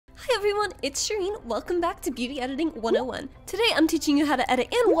Hi everyone, it's Shirin. Welcome back to Beauty Editing 101. Today I'm teaching you how to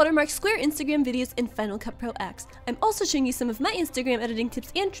edit and watermark square Instagram videos in Final Cut Pro X. I'm also showing you some of my Instagram editing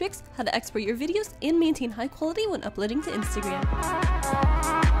tips and tricks, how to export your videos and maintain high quality when uploading to Instagram.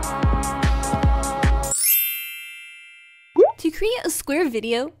 To create a square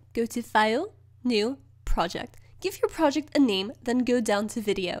video, go to File, New, Project. Give your project a name, then go down to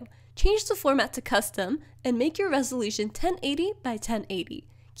Video. Change the format to Custom and make your resolution 1080 by 1080.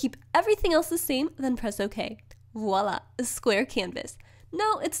 Keep everything else the same, then press OK. Voila, a square canvas.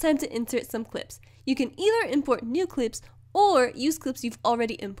 Now it's time to insert some clips. You can either import new clips or use clips you've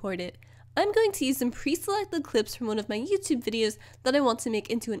already imported. I'm going to use some pre-selected clips from one of my YouTube videos that I want to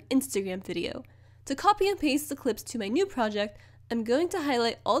make into an Instagram video. To copy and paste the clips to my new project, I'm going to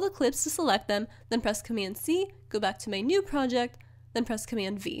highlight all the clips to select them, then press Command C, go back to my new project, then press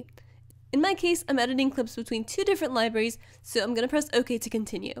Command V. In my case, I'm editing clips between two different libraries, so I'm going to press OK to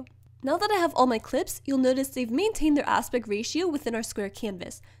continue. Now that I have all my clips, you'll notice they've maintained their aspect ratio within our square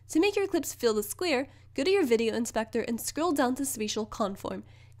canvas. To make your clips fill the square, go to your video inspector and scroll down to Spatial Conform.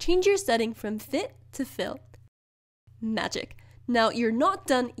 Change your setting from Fit to Fill. Magic. Now you're not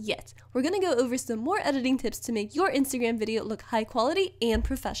done yet. We're going to go over some more editing tips to make your Instagram video look high quality and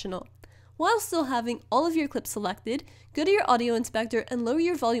professional. While still having all of your clips selected, go to your audio inspector and lower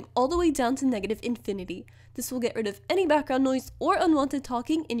your volume all the way down to -infinity. This will get rid of any background noise or unwanted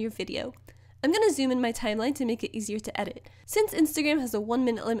talking in your video. I'm going to zoom in my timeline to make it easier to edit. Since Instagram has a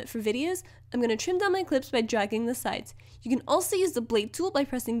 1-minute limit for videos, I'm going to trim down my clips by dragging the sides. You can also use the blade tool by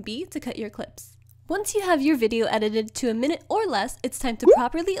pressing B to cut your clips. Once you have your video edited to a minute or less, it's time to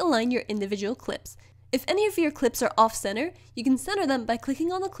properly align your individual clips. If any of your clips are off-center, you can center them by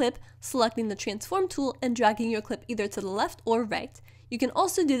clicking on the clip, selecting the transform tool, and dragging your clip either to the left or right. You can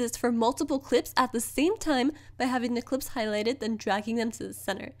also do this for multiple clips at the same time by having the clips highlighted, then dragging them to the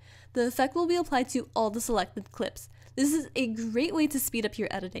center. The effect will be applied to all the selected clips. This is a great way to speed up your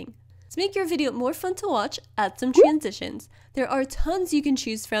editing. To make your video more fun to watch, add some transitions. There are tons you can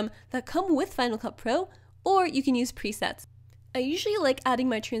choose from that come with Final Cut Pro, or you can use presets. I usually like adding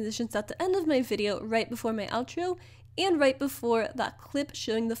my transitions at the end of my video right before my outro and right before that clip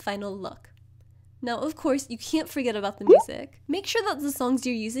showing the final look. Now, of course, you can't forget about the music. Make sure that the songs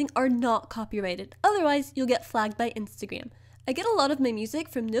you're using are not copyrighted, otherwise you'll get flagged by Instagram. I get a lot of my music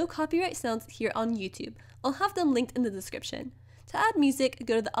from no copyright sounds here on YouTube. I'll have them linked in the description. To add music,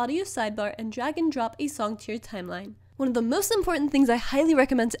 go to the audio sidebar and drag and drop a song to your timeline. One of the most important things I highly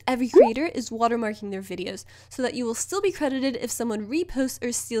recommend to every creator is watermarking their videos, so that you will still be credited if someone reposts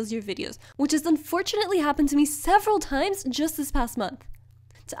or steals your videos, which has unfortunately happened to me several times just this past month.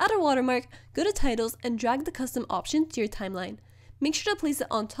 To add a watermark, go to Titles and drag the custom option to your timeline. Make sure to place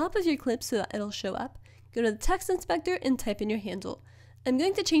it on top of your clip so that it'll show up. Go to the text inspector and type in your handle. I'm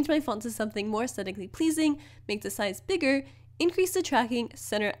going to change my font to something more aesthetically pleasing, make the size bigger, increase the tracking,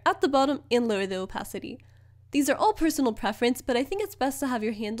 center at the bottom, and lower the opacity. These are all personal preference, but I think it's best to have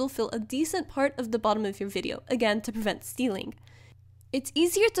your handle fill a decent part of the bottom of your video, again to prevent stealing. It's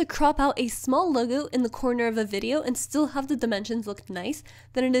easier to crop out a small logo in the corner of a video and still have the dimensions look nice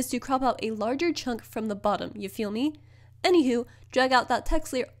than it is to crop out a larger chunk from the bottom, you feel me? Anywho, drag out that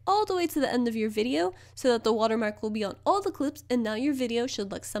text layer all the way to the end of your video so that the watermark will be on all the clips, and now your video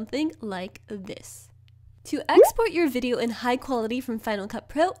should look something like this. To export your video in high quality from Final Cut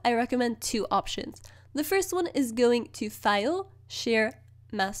Pro, I recommend two options. The first one is going to File, Share,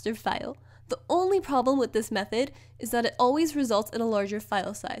 Master File. The only problem with this method is that it always results in a larger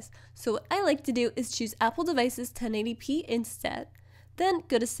file size. So what I like to do is choose Apple devices 1080p instead. Then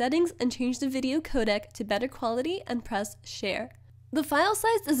go to Settings and change the video codec to better quality and press Share. The file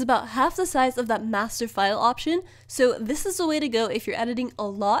size is about half the size of that master file option, so this is the way to go if you're editing a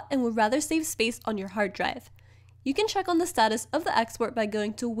lot and would rather save space on your hard drive. You can check on the status of the export by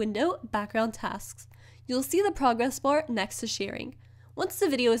going to Window, Background Tasks. You'll see the progress bar next to sharing. Once the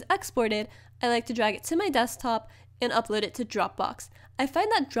video is exported, I like to drag it to my desktop and upload it to Dropbox. I find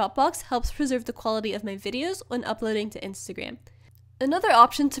that Dropbox helps preserve the quality of my videos when uploading to Instagram. Another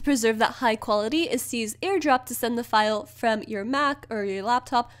option to preserve that high quality is to use AirDrop to send the file from your Mac or your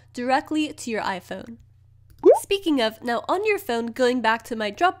laptop directly to your iPhone. Speaking of, now on your phone, going back to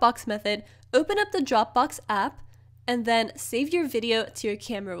my Dropbox method, open up the Dropbox app and then save your video to your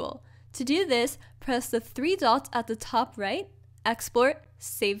camera roll. To do this, press the 3 dots at the top right, export,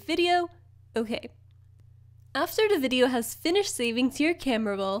 save video, OK. After the video has finished saving to your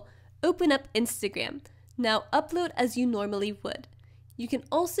camera roll, open up Instagram. Now upload as you normally would. You can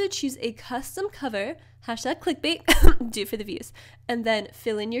also choose a custom cover, #clickbait, do for the views, and then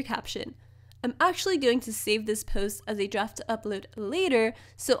fill in your caption. I'm actually going to save this post as a draft to upload later,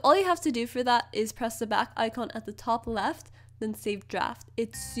 so all you have to do for that is press the back icon at the top left, then save draft.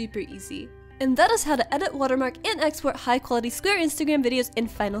 It's super easy. And that is how to edit, watermark, and export high-quality Square Instagram videos in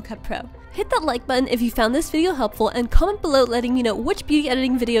Final Cut Pro. Hit that like button if you found this video helpful, and comment below letting me know which beauty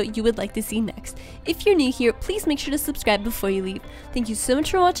editing video you would like to see next. If you're new here, please make sure to subscribe before you leave. Thank you so much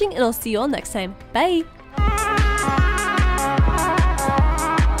for watching, and I'll see you all next time. Bye!